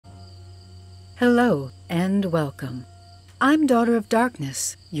Hello and welcome. I'm Daughter of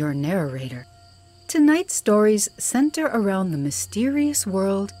Darkness, your narrator. Tonight's stories center around the mysterious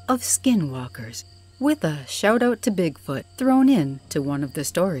world of Skinwalkers, with a shout out to Bigfoot thrown in to one of the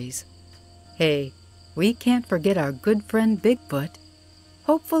stories. Hey, we can't forget our good friend Bigfoot.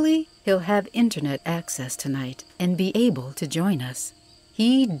 Hopefully, he'll have internet access tonight and be able to join us.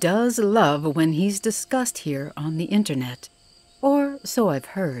 He does love when he's discussed here on the internet, or so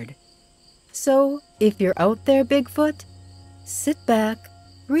I've heard. So, if you're out there, Bigfoot, sit back,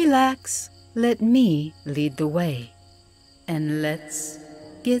 relax, let me lead the way, and let's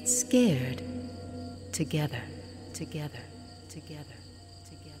get scared together, together, together, together,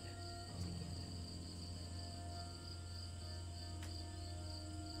 together.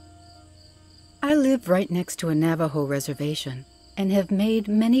 I live right next to a Navajo reservation and have made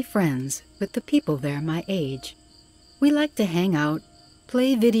many friends with the people there my age. We like to hang out,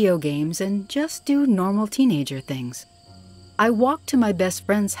 play video games, and just do normal teenager things. I walk to my best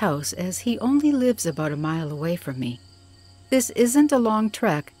friend's house as he only lives about a mile away from me. This isn't a long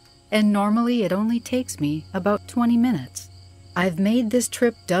trek, and normally it only takes me about 20 minutes. I've made this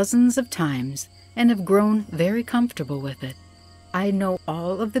trip dozens of times and have grown very comfortable with it. I know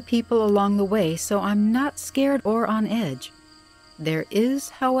all of the people along the way, so I'm not scared or on edge. There is,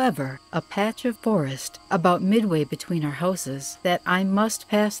 however, a patch of forest about midway between our houses that I must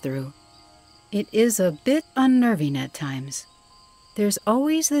pass through. It is a bit unnerving at times. There's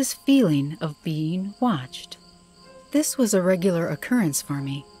always this feeling of being watched. This was a regular occurrence for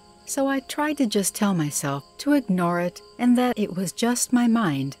me, so I tried to just tell myself to ignore it and that it was just my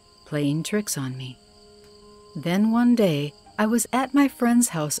mind playing tricks on me. Then one day, I was at my friend's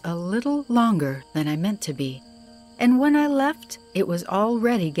house a little longer than I meant to be. And when I left, it was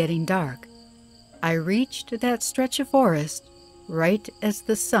already getting dark. I reached that stretch of forest right as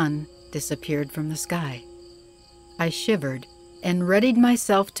the sun disappeared from the sky. I shivered and readied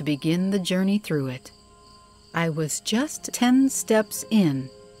myself to begin the journey through it. I was just 10 steps in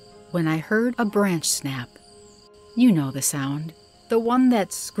when I heard a branch snap. You know the sound, the one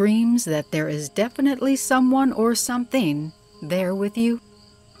that screams that there is definitely someone or something there with you.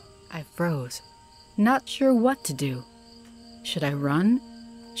 I froze, not sure what to do. Should I run?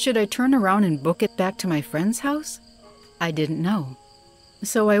 Should I turn around and book it back to my friend's house? I didn't know.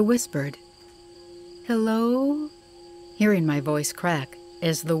 So I whispered, "Hello?" hearing my voice crack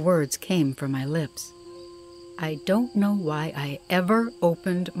as the words came from my lips. I don't know why I ever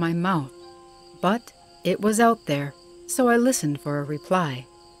opened my mouth, but it was out there, so I listened for a reply.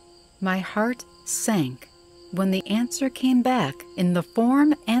 My heart sank when the answer came back in the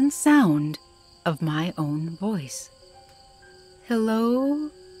form and sound of my own voice.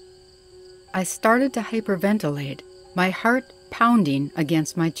 "Hello?" I started to hyperventilate, my heart pounding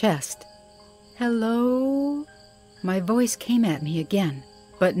against my chest. "Hello?" My voice came at me again,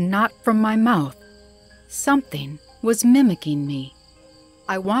 but not from my mouth. Something was mimicking me.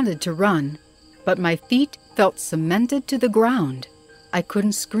 I wanted to run, but my feet felt cemented to the ground. I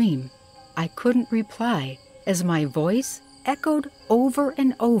couldn't scream. I couldn't reply, as my voice echoed over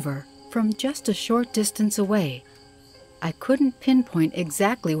and over from just a short distance away. I couldn't pinpoint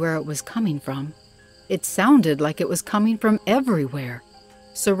exactly where it was coming from. It sounded like it was coming from everywhere,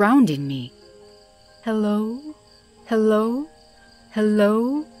 surrounding me. "Hello? Hello?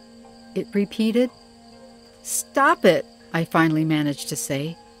 Hello?" it repeated. "Stop it," I finally managed to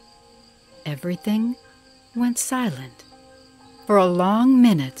say. Everything went silent. For a long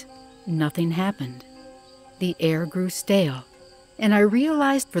minute, nothing happened. The air grew stale, and I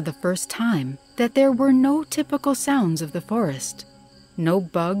realized for the first time that there were no typical sounds of the forest. No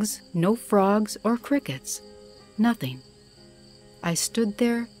bugs, no frogs or crickets. Nothing. I stood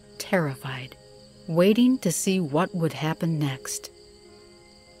there, terrified, waiting to see what would happen next.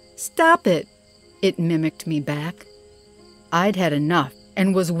 "Stop it," it mimicked me back. I'd had enough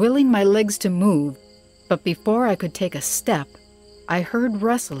and was willing my legs to move, but before I could take a step, I heard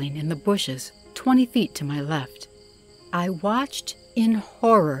rustling in the bushes 20 feet to my left. I watched in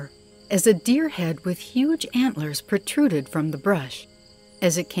horror as a deer head with huge antlers protruded from the brush.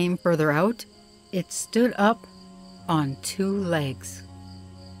 As it came further out, it stood up on 2 legs.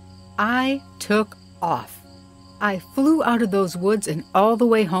 I took off. I flew out of those woods and all the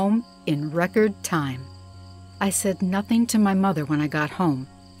way home in record time. I said nothing to my mother when I got home,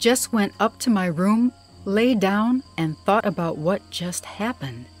 just went up to my room, lay down, and thought about what just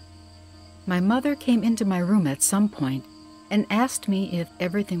happened. My mother came into my room at some point and asked me if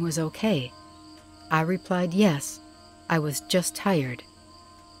everything was okay. I replied yes, I was just tired.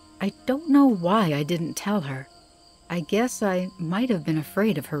 I don't know why I didn't tell her. I guess I might have been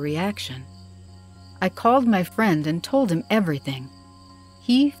afraid of her reaction. I called my friend and told him everything.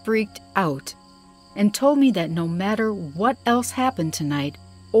 He freaked out and told me that no matter what else happened tonight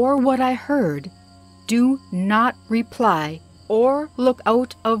or what I heard, do not reply or look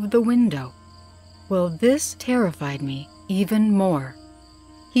out of the window. Well, this terrified me even more.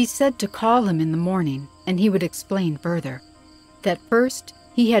 He said to call him in the morning and he would explain further. That first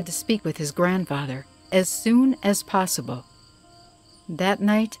he had to speak with his grandfather as soon as possible. That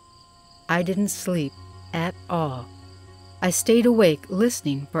night, I didn't sleep at all. I stayed awake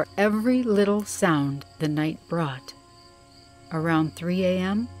listening for every little sound the night brought. Around 3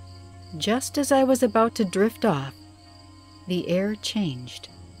 a.m., just as I was about to drift off, the air changed.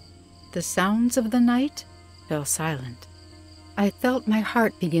 The sounds of the night fell silent. I felt my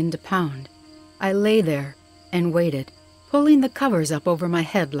heart begin to pound. I lay there and waited, pulling the covers up over my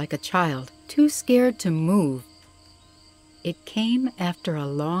head like a child, too scared to move. It came after a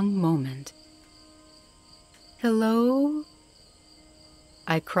long moment. "Hello?"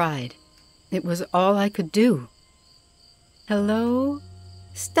 I cried. It was all I could do. "Hello?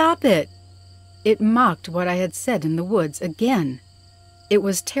 Stop it!" It mocked what I had said in the woods again. It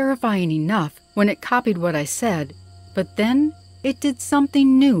was terrifying enough when it copied what I said, but then it did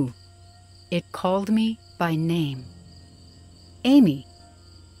something new. It called me by name. Amy.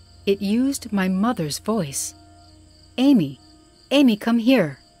 It used my mother's voice. "Amy, Amy, come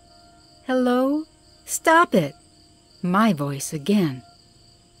here." "Hello? Stop it!" My voice again.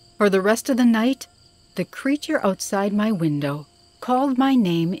 For the rest of the night, the creature outside my window called my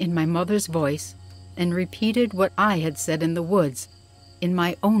name in my mother's voice and repeated what I had said in the woods, in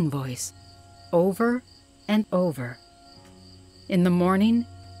my own voice, over and over. In the morning,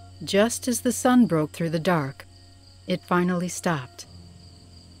 just as the sun broke through the dark, it finally stopped.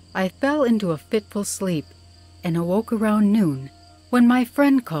 I fell into a fitful sleep and awoke around noon when my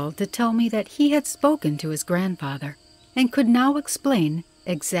friend called to tell me that he had spoken to his grandfather and could now explain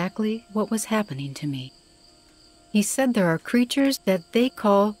exactly what was happening to me. He said there are creatures that they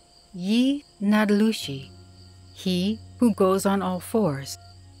call Yi Nadlushi, he who goes on all fours,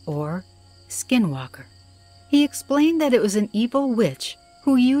 or Skinwalker. He explained that it was an evil witch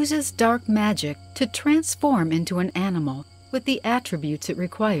who uses dark magic to transform into an animal with the attributes it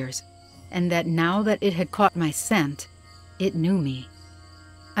requires, and that now that it had caught my scent, it knew me.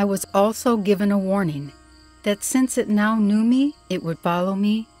 I was also given a warning that since it now knew me, it would follow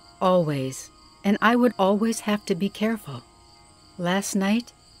me always, and I would always have to be careful. Last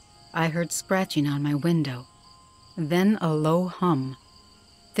night, I heard scratching on my window, then a low hum.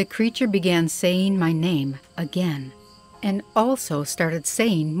 The creature began saying my name again, and also started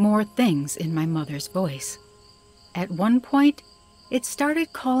saying more things in my mother's voice. At one point, it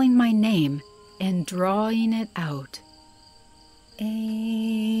started calling my name and drawing it out.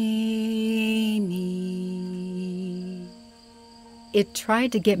 Amy. It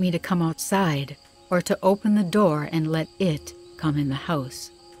tried to get me to come outside or to open the door and let it come in the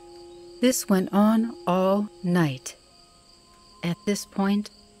house. This went on all night. At this point,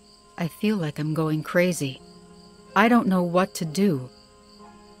 I feel like I'm going crazy. I don't know what to do.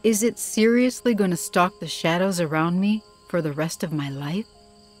 Is it seriously going to stalk the shadows around me for the rest of my life?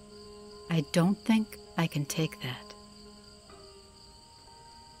 I don't think I can take that.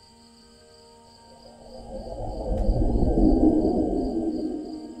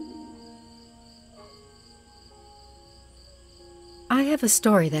 I have a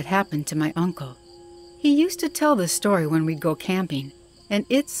story that happened to my uncle. He used to tell this story when we'd go camping, and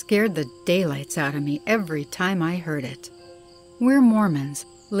it scared the daylights out of me every time I heard it. We're Mormons,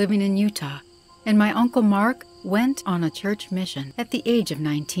 living in Utah, and my Uncle Mark went on a church mission at the age of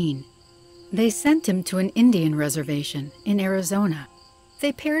 19. They sent him to an Indian reservation in Arizona.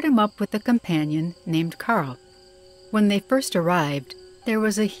 They paired him up with a companion named Carl. When they first arrived, there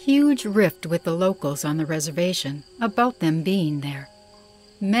was a huge rift with the locals on the reservation about them being there.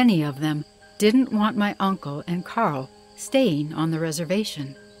 Many of them didn't want my uncle and Carl staying on the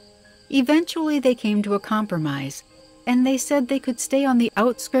reservation. Eventually they came to a compromise, and they said they could stay on the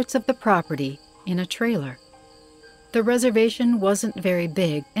outskirts of the property in a trailer. The reservation wasn't very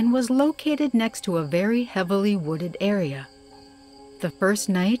big and was located next to a very heavily wooded area. The first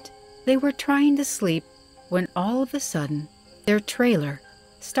night, they were trying to sleep when all of a sudden, their trailer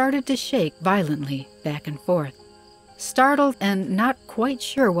started to shake violently back and forth. Startled and not quite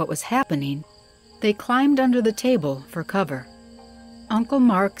sure what was happening, they climbed under the table for cover. Uncle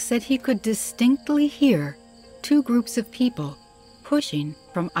Mark said he could distinctly hear two groups of people pushing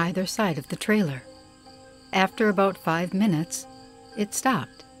from either side of the trailer. After about 5 minutes, it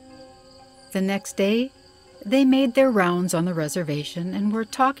stopped. The next day, they made their rounds on the reservation and were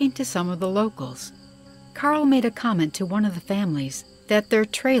talking to some of the locals. Carl made a comment to one of the families that their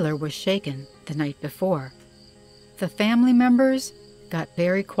trailer was shaken the night before. The family members got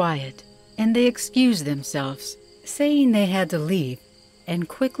very quiet, and they excused themselves, saying they had to leave, and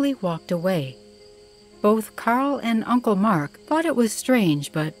quickly walked away. Both Carl and Uncle Mark thought it was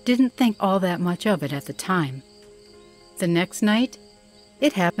strange, but didn't think all that much of it at the time. The next night,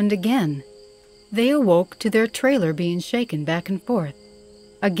 it happened again. They awoke to their trailer being shaken back and forth.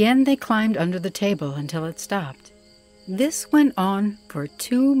 Again they climbed under the table until it stopped. This went on for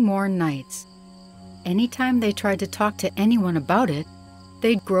 2 more nights. Anytime they tried to talk to anyone about it,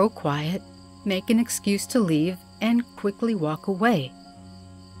 they'd grow quiet, make an excuse to leave, and quickly walk away.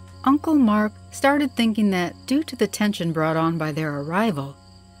 Uncle Mark started thinking that due to the tension brought on by their arrival,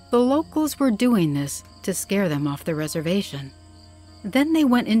 the locals were doing this to scare them off the reservation. Then they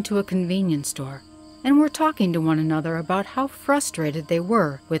went into a convenience store and were talking to one another about how frustrated they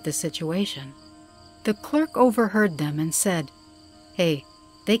were with the situation. The clerk overheard them and said, "Hey,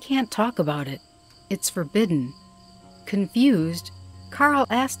 they can't talk about it. It's forbidden." Confused, Carl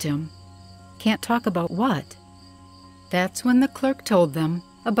asked him, "Can't talk about what?" That's when the clerk told them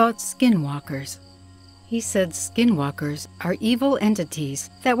about Skinwalkers. He said Skinwalkers are evil entities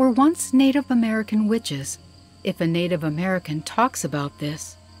that were once Native American witches. If a Native American talks about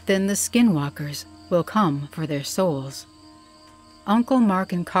this, then the Skinwalkers will come for their souls. Uncle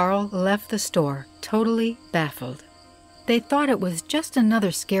Mark and Carl left the store totally baffled. They thought it was just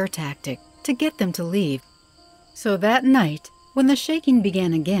another scare tactic to get them to leave. So that night, when the shaking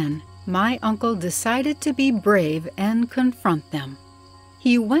began again, my uncle decided to be brave and confront them.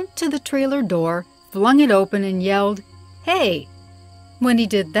 He went to the trailer door, flung it open, and yelled, "Hey!" When he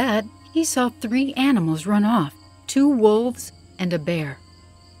did that, he saw 3 animals run off, 2 wolves and a bear.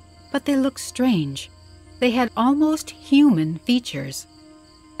 But they looked strange. They had almost human features.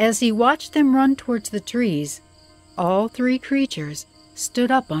 As he watched them run towards the trees, all 3 creatures stood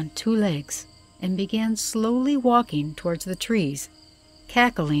up on 2 legs and began slowly walking towards the trees,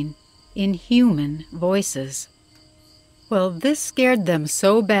 cackling in human voices. Well, this scared them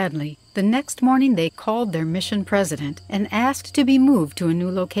so badly, the next morning they called their mission president and asked to be moved to a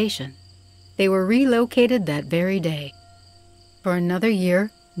new location. They were relocated that very day. For another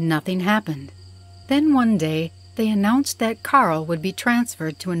year, nothing happened. Then one day, they announced that Carl would be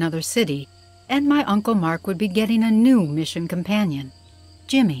transferred to another city, and my Uncle Mark would be getting a new mission companion,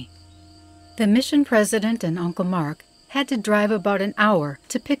 Jimmy. The mission president and Uncle Mark had to drive about an hour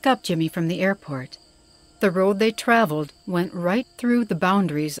to pick up Jimmy from the airport. The road they traveled went right through the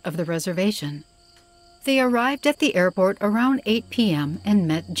boundaries of the reservation. They arrived at the airport around 8 p.m. and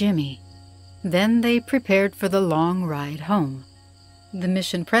met Jimmy. Then they prepared for the long ride home. The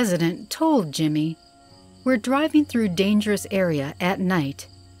mission president told Jimmy, "We're driving through dangerous area at night,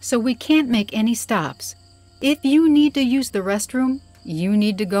 so we can't make any stops. If you need to use the restroom, you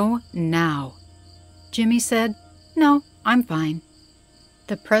need to go now." Jimmy said, "No, I'm fine."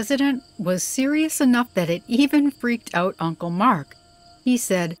 The president was serious enough that it even freaked out Uncle Mark. He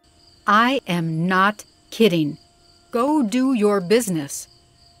said, "I am not kidding. Go do your business."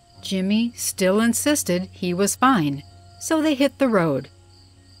 Jimmy still insisted he was fine, so they hit the road.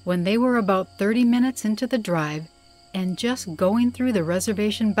 When they were about 30 minutes into the drive and just going through the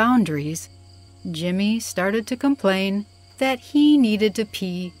reservation boundaries, Jimmy started to complain that he needed to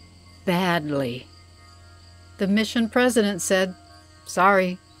pee badly. The mission president said,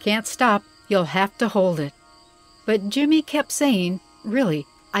 "Sorry, can't stop. You'll have to hold it." But Jimmy kept saying, "Really,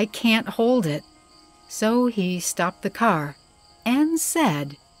 I can't hold it." So he stopped the car and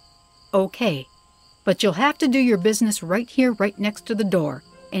said, "Okay, but you'll have to do your business right here, right next to the door.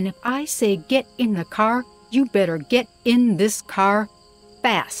 And if I say get in the car, you better get in this car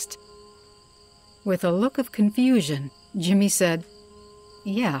fast." With a look of confusion, Jimmy said,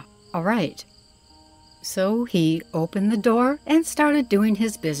 "Yeah, all right." So he opened the door and started doing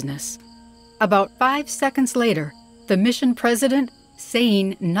his business. About 5 seconds later, the mission president,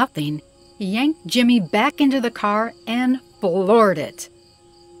 saying nothing, yanked Jimmy back into the car and floored it.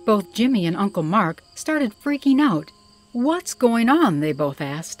 Both Jimmy and Uncle Mark started freaking out. "What's going on?" they both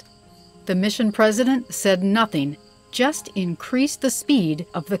asked. The mission president said nothing, just increased the speed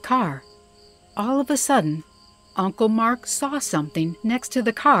of the car. All of a sudden, Uncle Mark saw something next to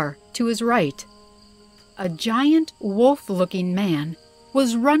the car to his right. A giant wolf-looking man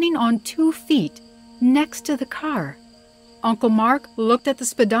was running on 2 feet next to the car. Uncle Mark looked at the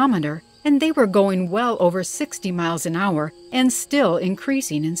speedometer, and they were going well over 60 miles an hour and still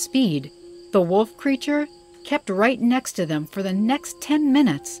increasing in speed. The wolf creature kept right next to them for the next 10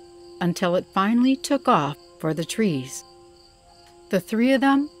 minutes until it finally took off for the trees. The 3 of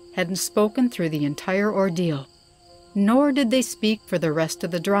them hadn't spoken through the entire ordeal, nor did they speak for the rest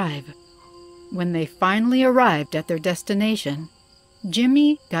of the drive. When they finally arrived at their destination,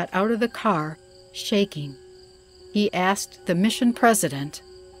 Jimmy got out of the car, shaking. He asked the mission president,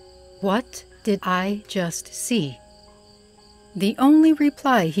 "What did I just see?" The only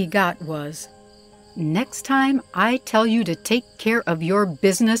reply he got was, "Next time I tell you to take care of your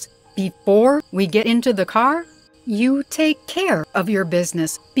business before we get into the car, you take care of your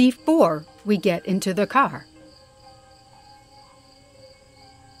business before we get into the car."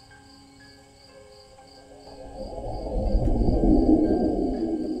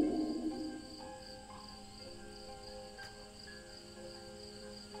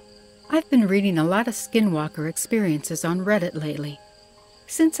 I've been reading a lot of Skinwalker experiences on Reddit lately.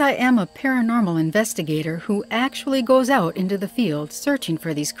 Since I am a paranormal investigator who actually goes out into the field searching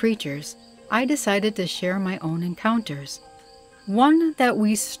for these creatures, I decided to share my own encounters. One that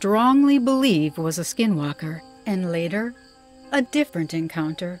we strongly believe was a Skinwalker, and later, a different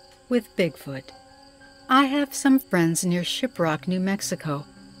encounter with Bigfoot. I have some friends near Shiprock, New Mexico,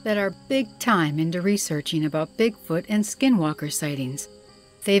 that are big time into researching about Bigfoot and Skinwalker sightings.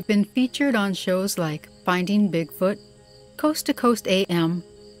 They've been featured on shows like Finding Bigfoot, Coast to Coast AM,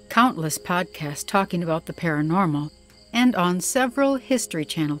 countless podcasts talking about the paranormal, and on several History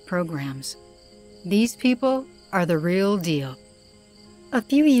Channel programs. These people are the real deal. A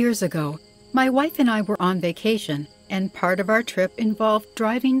few years ago, my wife and I were on vacation, and part of our trip involved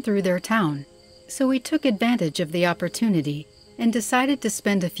driving through their town. So we took advantage of the opportunity and decided to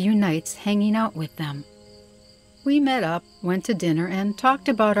spend a few nights hanging out with them. We met up, went to dinner, and talked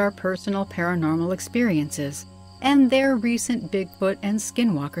about our personal paranormal experiences and their recent Bigfoot and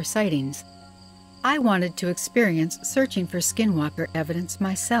Skinwalker sightings. I wanted to experience searching for Skinwalker evidence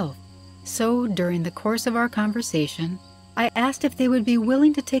myself, so during the course of our conversation, I asked if they would be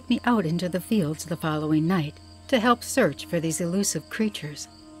willing to take me out into the fields the following night to help search for these elusive creatures.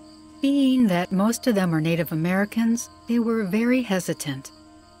 Being that most of them are Native Americans, they were very hesitant,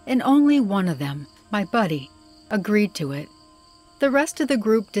 and only one of them, my buddy, agreed to it. The rest of the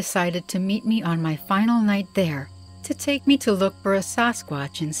group decided to meet me on my final night there to take me to look for a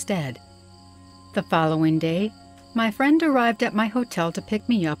Sasquatch instead. The following day, my friend arrived at my hotel to pick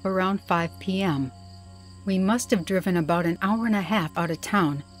me up around 5 p.m. We must have driven about an hour and a half out of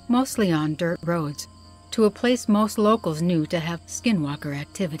town, mostly on dirt roads, to a place most locals knew to have Skinwalker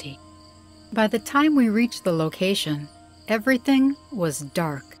activity. By the time we reached the location, everything was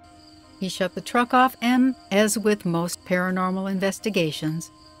dark. He shut the truck off and, as with most paranormal investigations,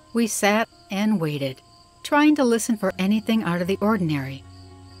 we sat and waited, trying to listen for anything out of the ordinary.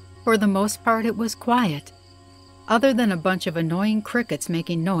 For the most part, it was quiet. Other than a bunch of annoying crickets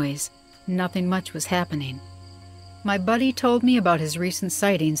making noise, nothing much was happening. My buddy told me about his recent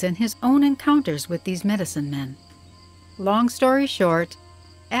sightings and his own encounters with these medicine men. Long story short,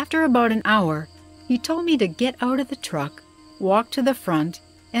 after about an hour, he told me to get out of the truck, walk to the front,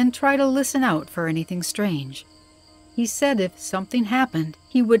 and try to listen out for anything strange. He said if something happened,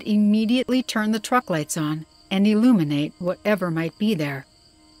 he would immediately turn the truck lights on and illuminate whatever might be there.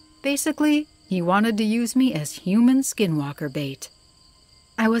 Basically, he wanted to use me as human Skinwalker bait.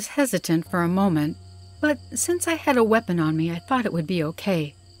 I was hesitant for a moment, but since I had a weapon on me, I thought it would be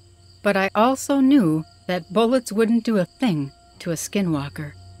okay. But I also knew that bullets wouldn't do a thing to a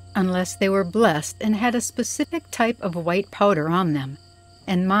Skinwalker unless they were blessed and had a specific type of white powder on them,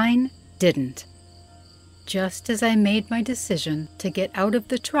 and mine didn't. Just as I made my decision to get out of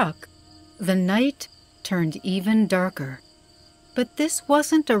the truck, the night turned even darker. But this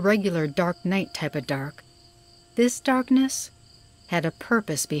wasn't a regular dark night type of dark. This darkness had a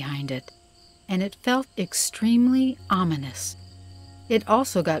purpose behind it, and it felt extremely ominous. It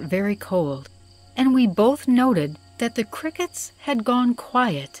also got very cold, and we both noted that the crickets had gone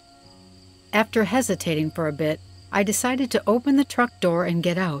quiet. After hesitating for a bit, I decided to open the truck door and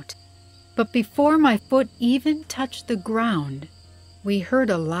get out. But before my foot even touched the ground, we heard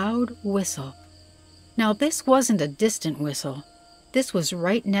a loud whistle. Now, this wasn't a distant whistle. This was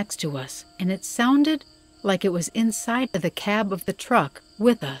right next to us, and it sounded like it was inside of the cab of the truck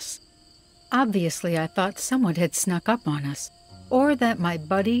with us. Obviously, I thought someone had snuck up on us, or that my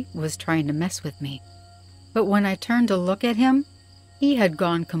buddy was trying to mess with me. But when I turned to look at him, he had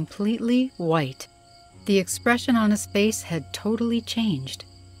gone completely white. The expression on his face had totally changed.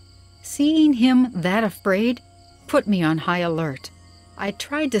 Seeing him that afraid put me on high alert. I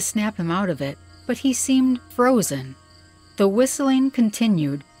tried to snap him out of it, but he seemed frozen. The whistling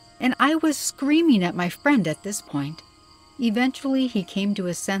continued, and I was screaming at my friend at this point. Eventually, he came to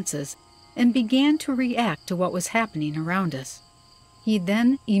his senses and began to react to what was happening around us. He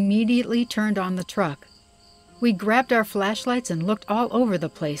then immediately turned on the truck. We grabbed our flashlights and looked all over the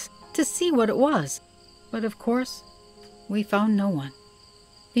place to see what it was, but of course, we found no one.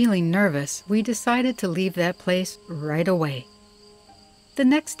 Feeling nervous, we decided to leave that place right away. The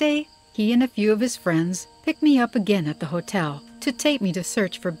next day, he and a few of his friends picked me up again at the hotel to take me to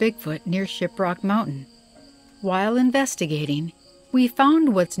search for Bigfoot near Shiprock Mountain. While investigating, we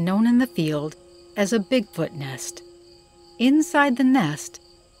found what's known in the field as a Bigfoot nest. Inside the nest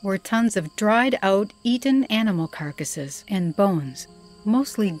were tons of dried-out, eaten animal carcasses and bones,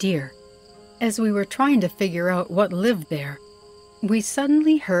 mostly deer. As we were trying to figure out what lived there, we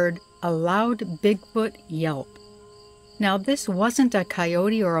suddenly heard a loud Bigfoot yelp. Now, this wasn't a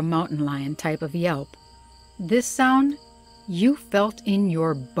coyote or a mountain lion type of yelp. This sound you felt in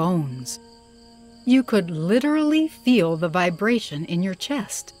your bones. You could literally feel the vibration in your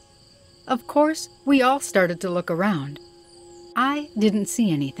chest. Of course, we all started to look around. I didn't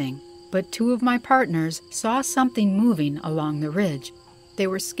see anything, but two of my partners saw something moving along the ridge. They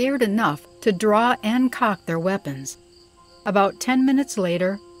were scared enough to draw and cock their weapons. About 10 minutes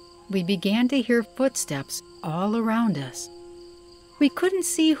later, we began to hear footsteps all around us. We couldn't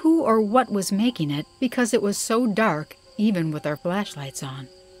see who or what was making it because it was so dark, even with our flashlights on.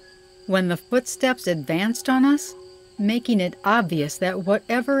 When the footsteps advanced on us, making it obvious that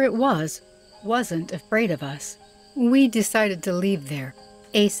whatever it was wasn't afraid of us, we decided to leave there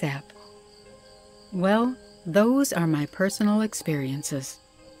ASAP. Well, those are my personal experiences,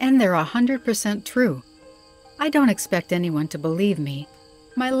 and they're 100% true. I don't expect anyone to believe me.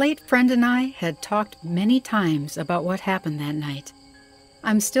 My late friend and I had talked many times about what happened that night.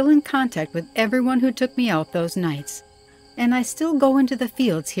 I'm still in contact with everyone who took me out those nights, and I still go into the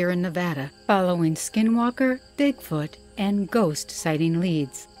fields here in Nevada, following Skinwalker, Bigfoot, and ghost sighting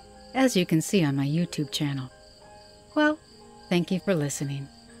leads, as you can see on my YouTube channel. Well, thank you for listening.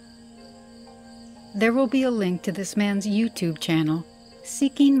 There will be a link to this man's YouTube channel,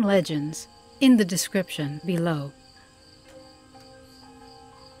 Seeking Legends, in the description below.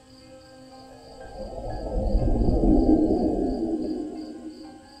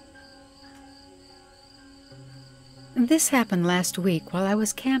 This happened last week while I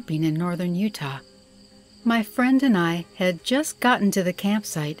was camping in northern Utah. My friend and I had just gotten to the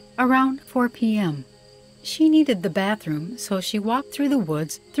campsite around 4 p.m. She needed the bathroom, so she walked through the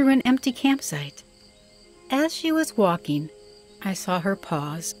woods through an empty campsite. As she was walking, I saw her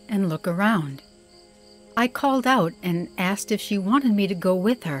pause and look around. I called out and asked if she wanted me to go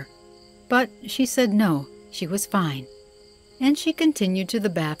with her, but she said no, she was fine, and she continued to the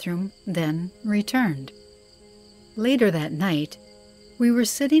bathroom, then returned. Later that night, we were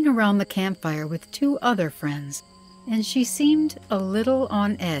sitting around the campfire with two other friends, and she seemed a little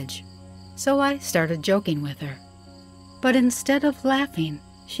on edge, so I started joking with her. But instead of laughing,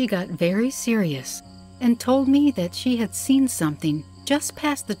 she got very serious and told me that she had seen something just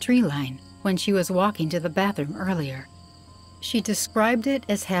past the tree line when she was walking to the bathroom earlier. She described it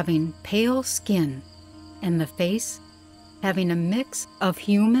as having pale skin and the face having a mix of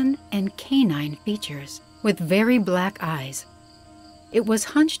human and canine features with very black eyes. It was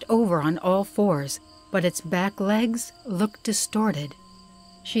hunched over on all fours, but its back legs looked distorted.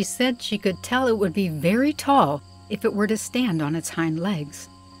 She said she could tell it would be very tall if it were to stand on its hind legs.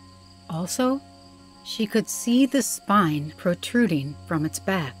 Also, she could see the spine protruding from its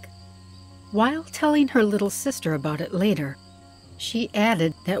back. While telling her little sister about it later, she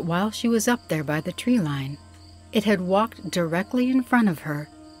added that while she was up there by the tree line, it had walked directly in front of her,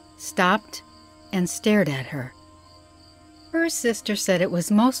 stopped, and stared at her. Her sister said it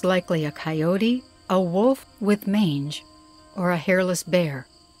was most likely a coyote, a wolf with mange, or a hairless bear,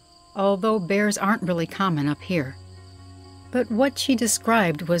 although bears aren't really common up here. But what she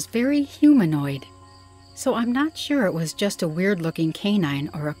described was very humanoid, so I'm not sure it was just a weird-looking canine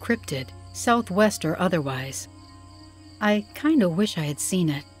or a cryptid, southwest or otherwise. I kinda wish I had seen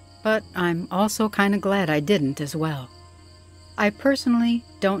it, but I'm also kinda glad I didn't as well. I personally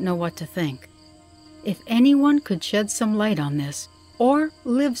don't know what to think. If anyone could shed some light on this, or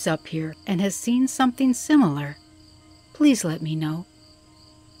lives up here and has seen something similar, please let me know.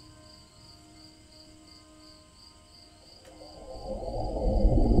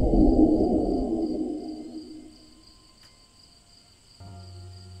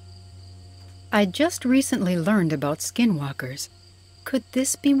 I just recently learned about skinwalkers. Could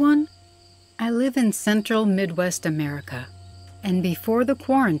this be one? I live in central Midwest America, and before the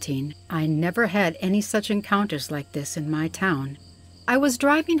quarantine, I never had any such encounters like this in my town. I was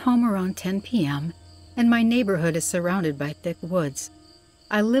driving home around 10 p.m., and my neighborhood is surrounded by thick woods.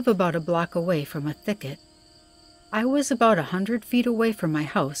 I live about a block away from a thicket. I was about 100 feet away from my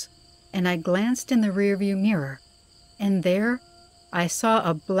house, and I glanced in the rearview mirror, and there I saw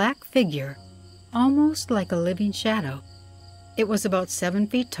a black figure, almost like a living shadow. It was about 7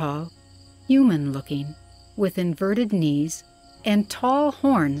 feet tall, human-looking, with inverted knees and tall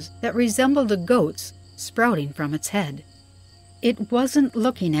horns that resembled a goat's sprouting from its head. It wasn't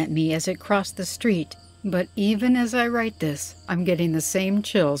looking at me as it crossed the street, but even as I write this, I'm getting the same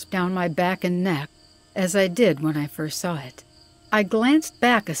chills down my back and neck as I did when I first saw it. I glanced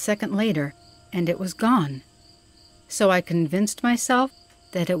back a second later, and it was gone. So I convinced myself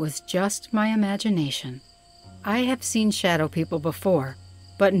that it was just my imagination. I have seen shadow people before,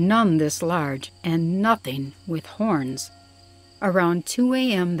 but none this large and nothing with horns. Around 2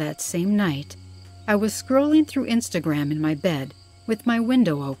 a.m. that same night, I was scrolling through Instagram in my bed with my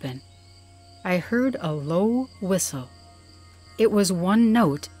window open. I heard a low whistle. It was one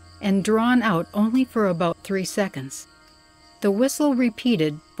note and drawn out only for about 3 seconds. The whistle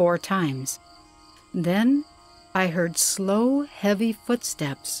repeated 4 times. Then I heard slow, heavy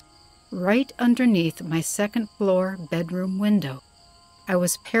footsteps right underneath my second-floor bedroom window. I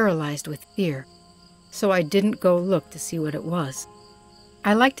was paralyzed with fear, so I didn't go look to see what it was.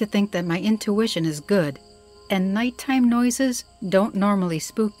 I like to think that my intuition is good, and nighttime noises don't normally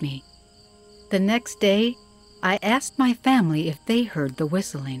spook me. The next day, I asked my family if they heard the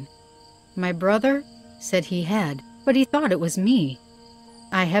whistling. My brother said he had, but he thought it was me.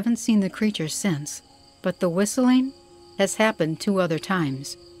 I haven't seen the creature since, but the whistling has happened 2 other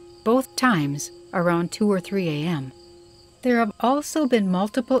times, both times around 2 or 3 a.m. There have also been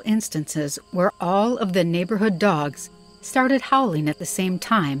multiple instances where all of the neighborhood dogs started howling at the same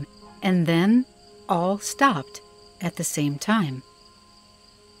time, and then all stopped at the same time.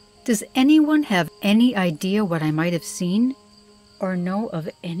 Does anyone have any idea what I might have seen, or know of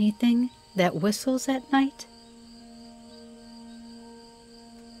anything that whistles at night?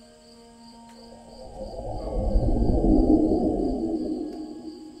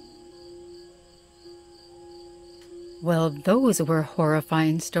 Well, those were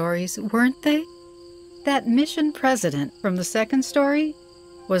horrifying stories, weren't they? That mission president from the second story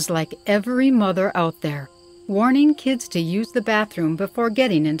was like every mother out there, warning kids to use the bathroom before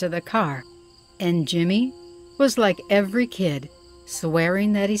getting into the car. And Jimmy was like every kid,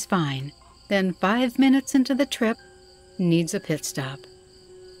 swearing that he's fine, then 5 minutes into the trip, needs a pit stop.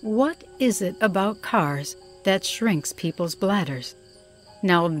 What is it about cars that shrinks people's bladders?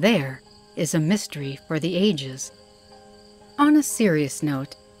 Now there is a mystery for the ages. On a serious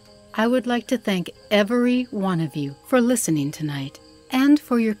note, I would like to thank every one of you for listening tonight and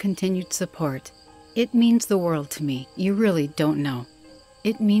for your continued support. It means the world to me. You really don't know.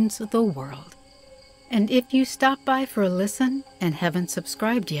 It means the world. And if you stop by for a listen and haven't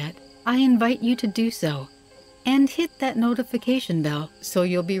subscribed yet, I invite you to do so. And hit that notification bell so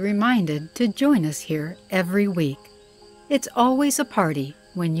you'll be reminded to join us here every week. It's always a party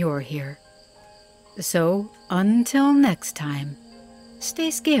when you're here. So, until next time,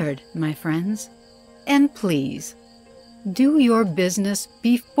 stay scared, my friends, and please, do your business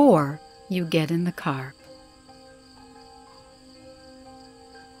before you get in the car.